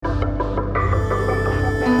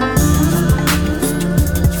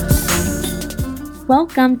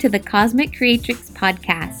Welcome to the Cosmic Creatrix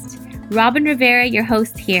podcast. Robin Rivera, your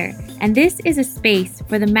host here, and this is a space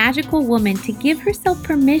for the magical woman to give herself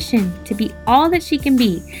permission to be all that she can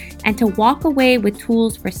be and to walk away with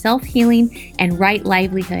tools for self-healing and right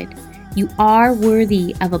livelihood. You are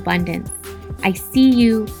worthy of abundance. I see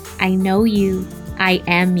you, I know you, I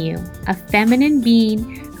am you, a feminine being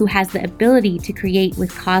who has the ability to create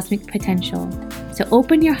with cosmic potential. So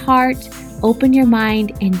open your heart, open your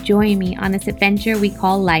mind, and join me on this adventure we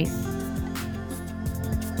call life.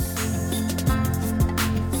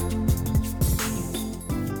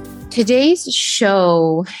 Today's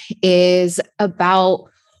show is about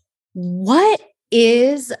what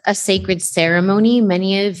is a sacred ceremony.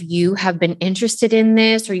 Many of you have been interested in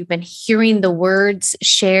this, or you've been hearing the words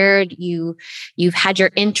shared. You've had your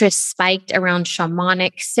interest spiked around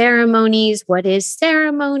shamanic ceremonies. What is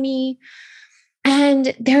ceremony?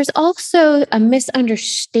 And there's also a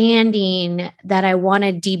misunderstanding that I want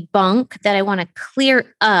to debunk, that I want to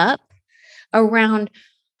clear up around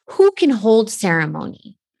who can hold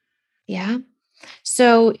ceremony. Yeah.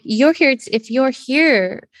 So if you're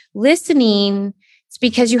here listening, it's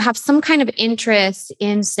because you have some kind of interest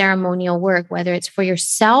in ceremonial work, whether it's for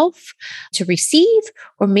yourself to receive,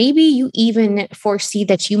 or maybe you even foresee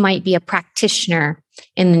that you might be a practitioner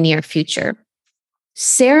in the near future.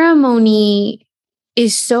 Ceremony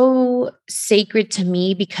is so sacred to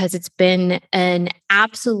me because it's been an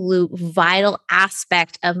absolute vital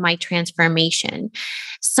aspect of my transformation.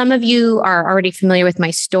 Some of you are already familiar with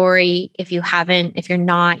my story. If you're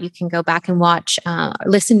not, you can go back and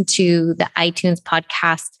listen to the iTunes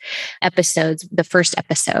podcast episodes, the first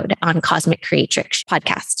episode on Cosmic Creatrix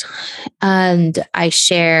podcast. And I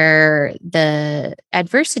share the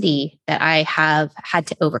adversity that I have had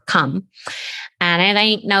to overcome. And it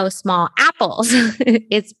ain't no small apples.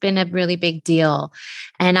 It's been a really big deal.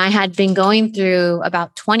 And I had been going through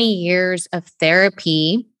about 20 years of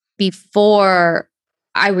therapy before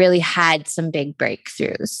I really had some big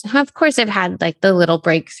breakthroughs. Of course, I've had like the little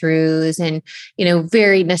breakthroughs and,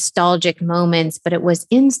 very nostalgic moments, but it was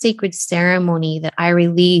in sacred ceremony that I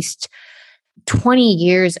released 20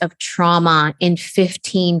 years of trauma in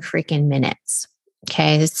 15 freaking minutes.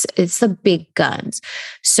 Okay, it's the big guns.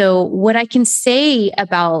 So what I can say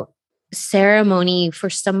about ceremony for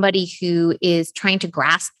somebody who is trying to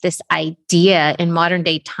grasp this idea in modern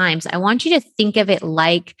day times, I want you to think of it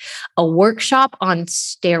like a workshop on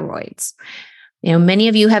steroids. Many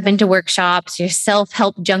of you have been to workshops, you're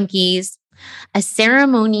self-help junkies. A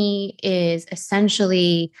ceremony is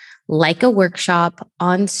essentially like a workshop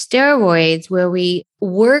on steroids where we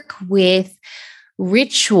work with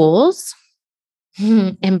rituals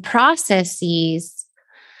and processes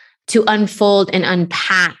to unfold and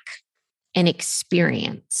unpack an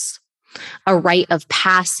experience, a rite of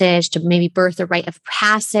passage, to maybe birth a rite of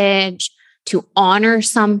passage, to honor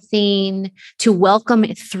something, to welcome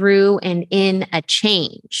it through and in a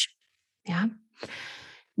change. Yeah.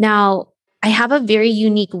 Now, I have a very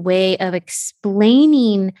unique way of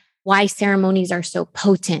explaining why ceremonies are so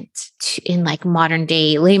potent in like modern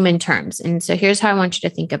day layman terms. And so here's how I want you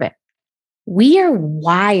to think of it. We are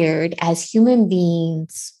wired as human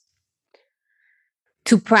beings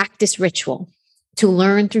to practice ritual, to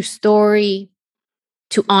learn through story,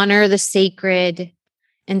 to honor the sacred,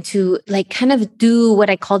 and to like kind of do what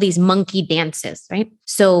I call these monkey dances, right?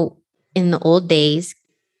 So in the old days,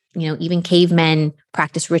 even cavemen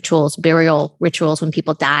practiced rituals, burial rituals when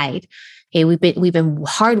people died. Okay, we've been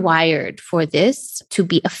hardwired for this to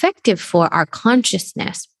be effective for our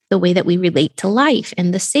consciousness, the way that we relate to life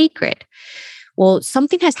and the sacred. Well,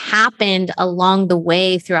 something has happened along the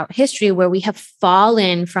way throughout history where we have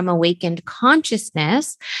fallen from awakened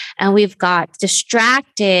consciousness and we've got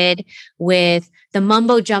distracted with the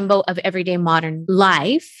mumbo jumbo of everyday modern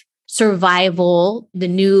life, survival, the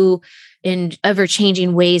new and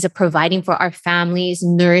ever-changing ways of providing for our families,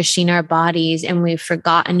 nourishing our bodies, and we've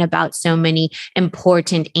forgotten about so many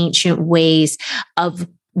important ancient ways of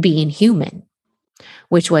being human,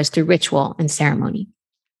 which was through ritual and ceremony.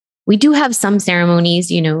 We do have some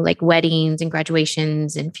ceremonies, like weddings and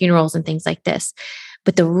graduations and funerals and things like this.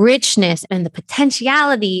 But the richness and the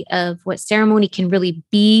potentiality of what ceremony can really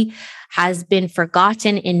be has been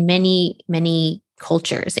forgotten in many, many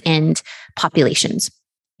cultures and populations.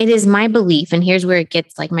 It is my belief, and here's where it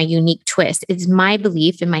gets like my unique twist. It's my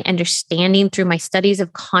belief and my understanding through my studies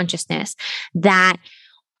of consciousness that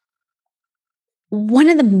one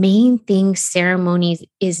of the main things ceremonies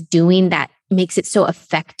is doing that makes it so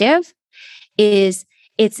effective is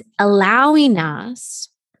it's allowing us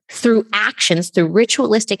through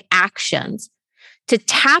ritualistic actions, to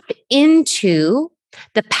tap into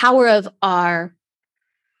the power of our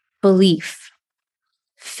belief,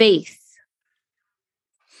 faith,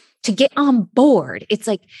 to get on board. It's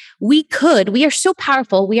like we are so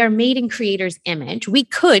powerful. We are made in Creator's image. We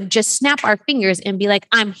could just snap our fingers and be like,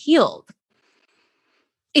 I'm healed.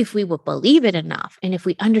 If we would believe it enough, and if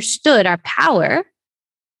we understood our power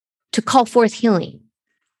to call forth healing,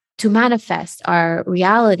 to manifest our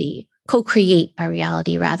reality, co-create our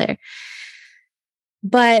reality rather.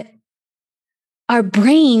 But our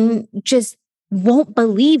brain just won't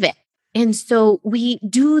believe it. And so we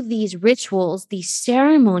do these rituals, these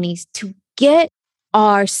ceremonies to get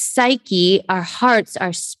our psyche, our hearts,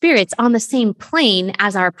 our spirits on the same plane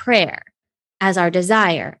as our prayer, as our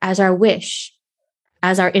desire, as our wish,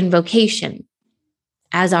 as our invocation,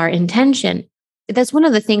 as our intention. That's one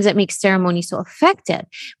of the things that makes ceremony so effective.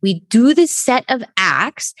 We do this set of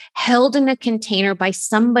acts held in a container by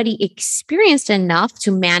somebody experienced enough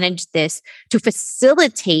to manage this, to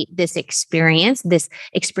facilitate this experience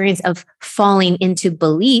of falling into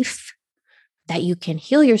belief that you can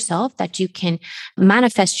heal yourself, that you can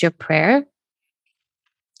manifest your prayer.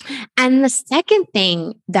 And the second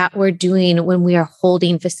thing that we're doing when we are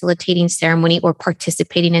facilitating ceremony or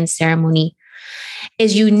participating in ceremony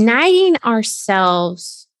is uniting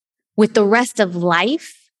ourselves with the rest of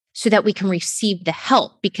life so that we can receive the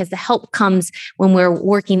help, because the help comes when we're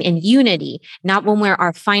working in unity, not when we're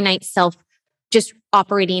our finite self just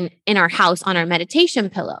operating in our house on our meditation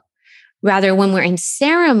pillow. Rather, when we're in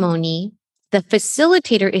ceremony, the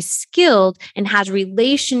facilitator is skilled and has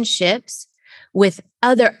relationships with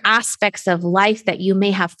other aspects of life that you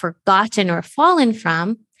may have forgotten or fallen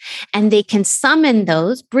from. And they can summon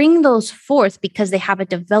those, bring those forth because they have a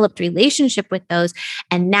developed relationship with those.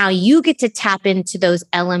 And now you get to tap into those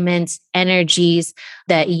elements, energies,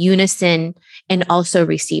 that unison, and also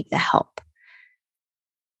receive the help.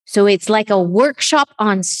 So it's like a workshop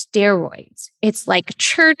on steroids. It's like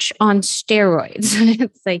church on steroids.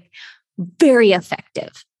 It's like very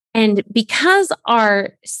effective. And because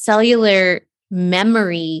our cellular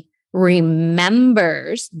memory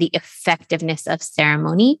remembers the effectiveness of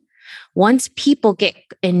ceremony, once people get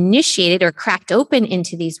initiated or cracked open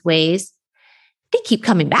into these ways, they keep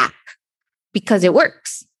coming back because it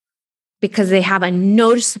works, because they have a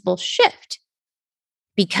noticeable shift,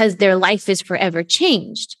 because their life is forever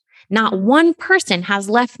changed. Not one person has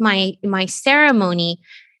left my ceremony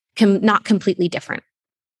not completely different.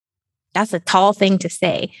 That's a tall thing to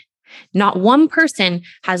say. Not one person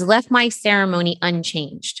has left my ceremony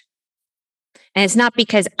unchanged. And it's not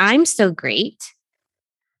because I'm so great.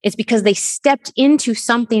 It's because they stepped into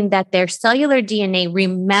something that their cellular DNA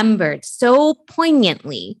remembered so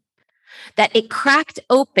poignantly that it cracked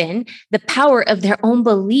open the power of their own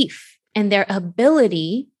belief and their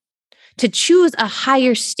ability to choose a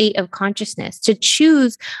higher state of consciousness, to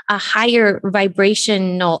choose a higher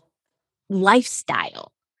vibrational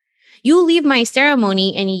lifestyle. You leave my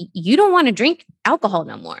ceremony and you don't want to drink alcohol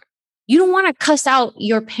no more. You don't want to cuss out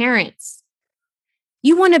your parents.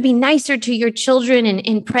 You want to be nicer to your children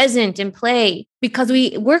and present and play, because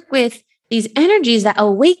we work with these energies that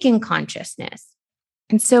awaken consciousness.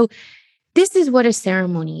 And so this is what a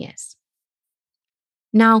ceremony is.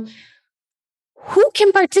 Now, who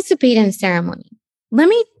can participate in ceremony? Let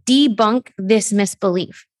me debunk this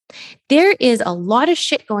misbelief. There is a lot of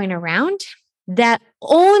shit going around that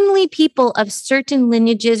only people of certain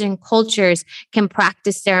lineages and cultures can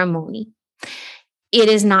practice ceremony. It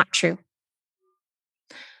is not true.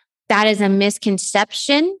 That is a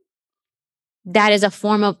misconception. That is a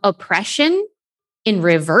form of oppression in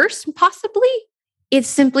reverse, possibly. It's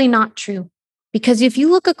simply not true. Because if you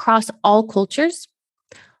look across all cultures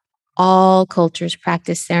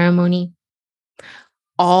practice ceremony.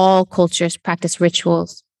 All cultures practice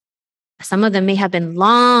rituals. Some of them may have been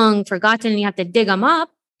long forgotten and you have to dig them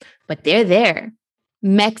up, but they're there.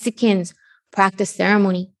 Mexicans practice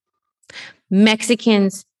ceremony.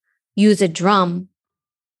 Mexicans use a drum.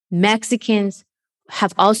 Mexicans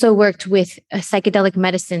have also worked with psychedelic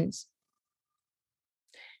medicines.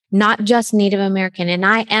 Not just Native American. And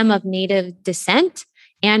I am of Native descent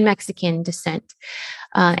and Mexican descent,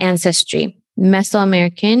 ancestry.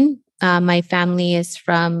 Mesoamerican. My family is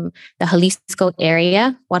from the Jalisco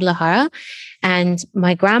area, Guadalajara. And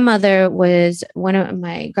my grandmother on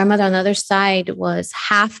the other side was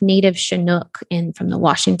half Native Chinook from the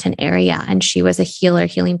Washington area. And she was a healer,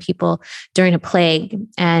 healing people during a plague.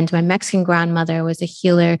 And my Mexican grandmother was a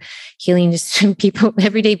healer, healing just people,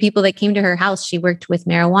 everyday people that came to her house. She worked with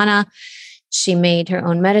marijuana. She made her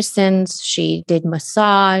own medicines. She did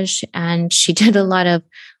massage, and she did a lot of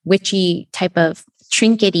witchy type of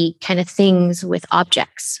trinkety kind of things with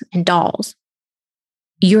objects and dolls.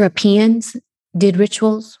 Europeans did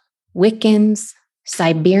rituals. Wiccans,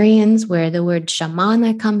 Siberians, where the word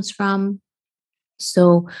shamana comes from.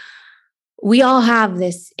 So we all have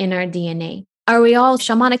this in our DNA. Are we all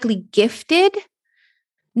shamanically gifted?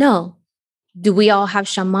 No. Do we all have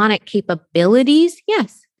shamanic capabilities?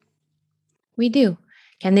 Yes, we do.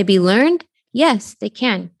 Can they be learned? Yes, they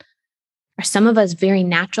can. Are some of us very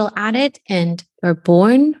natural at it and are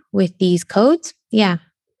born with these codes? Yeah,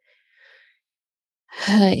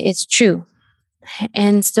 it's true.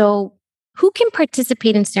 And so, who can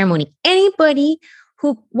participate in ceremony? Anybody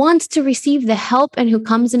who wants to receive the help and who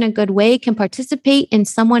comes in a good way can participate in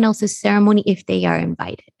someone else's ceremony if they are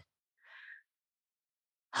invited.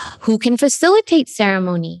 Who can facilitate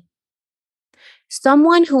ceremony?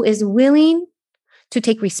 Someone who is willing to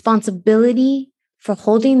take responsibility for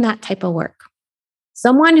holding that type of work.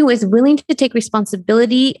 Someone who is willing to take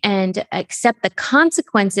responsibility and accept the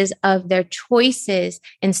consequences of their choices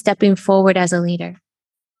in stepping forward as a leader.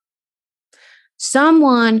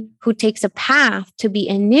 Someone who takes a path to be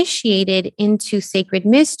initiated into sacred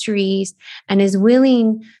mysteries and is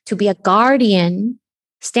willing to be a guardian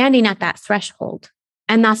standing at that threshold.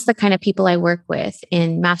 And that's the kind of people I work with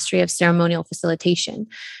in Mastery of Ceremonial Facilitation.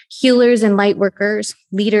 Healers and light workers,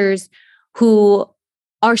 leaders who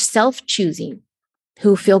are self-choosing,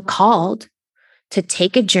 who feel called to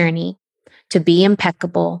take a journey, to be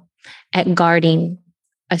impeccable at guarding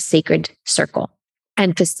a sacred circle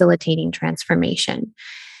and facilitating transformation.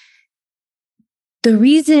 The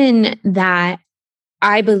reason that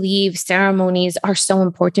I believe ceremonies are so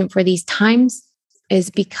important for these times is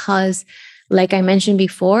because, like I mentioned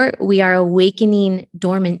before, we are awakening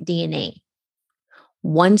dormant DNA,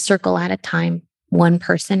 one circle at a time, one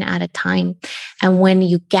person at a time. And when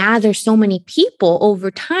you gather so many people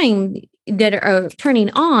over time that are turning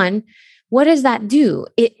on, what does that do?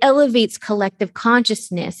 It elevates collective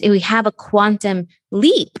consciousness. We have a quantum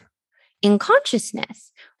leap in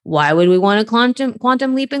consciousness. Why would we want a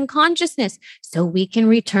quantum leap in consciousness? So we can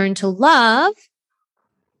return to love.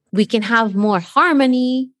 We can have more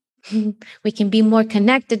harmony. We can be more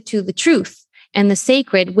connected to the truth and the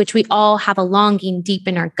sacred, which we all have a longing deep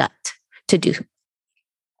in our gut to do.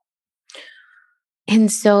 And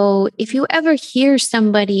so if you ever hear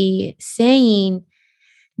somebody saying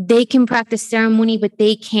they can practice ceremony, but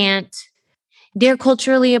they can't, they're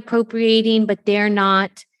culturally appropriating, but they're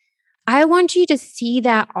not, I want you to see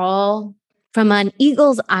that all from an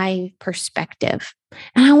eagle's eye perspective.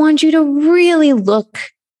 And I want you to really look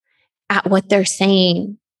at what they're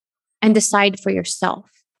saying and decide for yourself.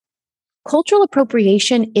 Cultural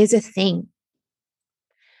appropriation is a thing.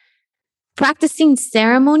 Practicing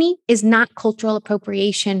ceremony is not cultural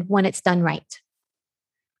appropriation when it's done right.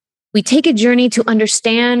 We take a journey to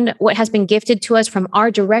understand what has been gifted to us from our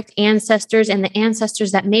direct ancestors and the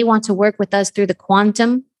ancestors that may want to work with us through the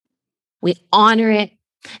quantum. We honor it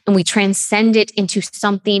and we transcend it into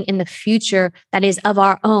something in the future that is of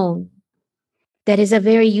our own, that is a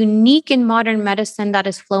very unique and modern medicine that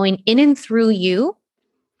is flowing in and through you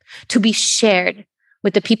to be shared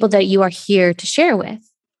with the people that you are here to share with.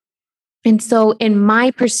 And so in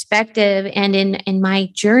my perspective and in my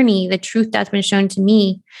journey, the truth that's been shown to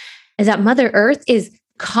me is that Mother Earth is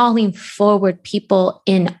calling forward people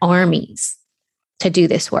in armies to do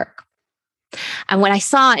this work. And what I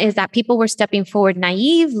saw is that people were stepping forward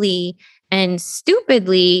naively and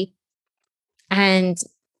stupidly and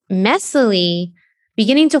messily,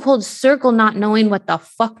 beginning to hold circle, not knowing what the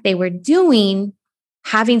fuck they were doing,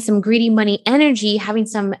 having some greedy money energy, having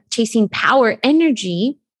some chasing power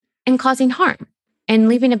energy, and causing harm and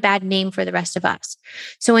leaving a bad name for the rest of us.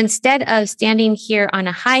 So instead of standing here on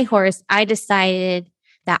a high horse, I decided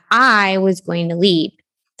that I was going to lead,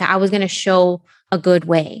 that I was going to show a good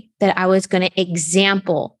way, that I was going to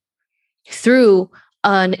example through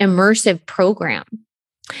an immersive program.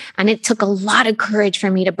 And it took a lot of courage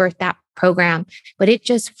for me to birth that program, but it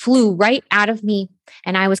just flew right out of me.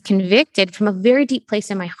 And I was convicted from a very deep place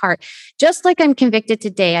in my heart, just like I'm convicted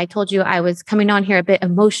today. I told you I was coming on here a bit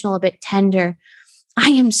emotional, a bit tender. I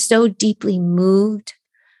am so deeply moved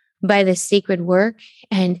by this sacred work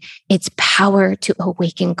and its power to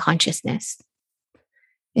awaken consciousness.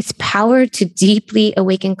 Its power to deeply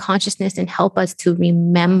awaken consciousness and help us to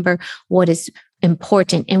remember what is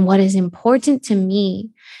important. And what is important to me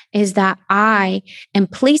is that I am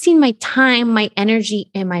placing my time, my energy,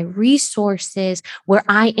 and my resources where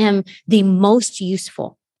I am the most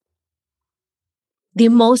useful, the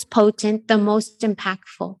most potent, the most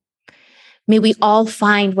impactful. May we all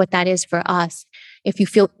find what that is for us. If you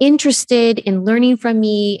feel interested in learning from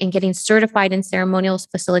me and getting certified in ceremonial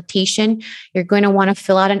facilitation, you're going to want to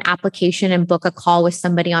fill out an application and book a call with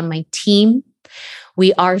somebody on my team.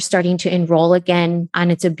 We are starting to enroll again,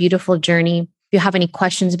 and it's a beautiful journey. If you have any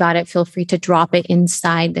questions about it, feel free to drop it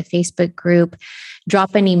inside the Facebook group.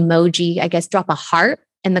 Drop an emoji, drop a heart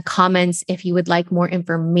in the comments if you would like more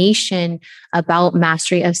information about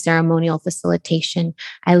Mastery of Ceremonial Facilitation.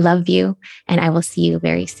 I love you, and I will see you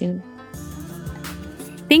very soon.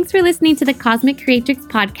 Thanks for listening to the Cosmic Creatrix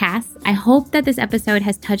podcast. I hope that this episode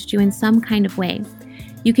has touched you in some kind of way.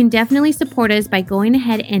 You can definitely support us by going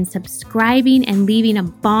ahead and subscribing and leaving a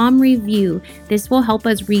bomb review. This will help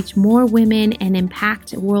us reach more women and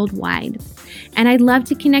impact worldwide. And I'd love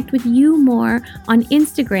to connect with you more on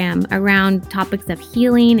Instagram around topics of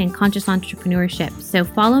healing and conscious entrepreneurship. So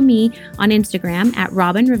follow me on Instagram at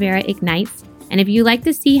Robin Rivera Ignites. And if you like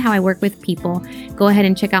to see how I work with people, go ahead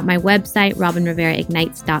and check out my website,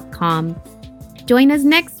 robinriveraignites.com. Join us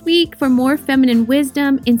next week for more feminine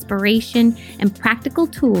wisdom, inspiration, and practical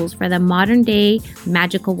tools for the modern day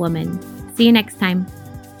magical woman. See you next time.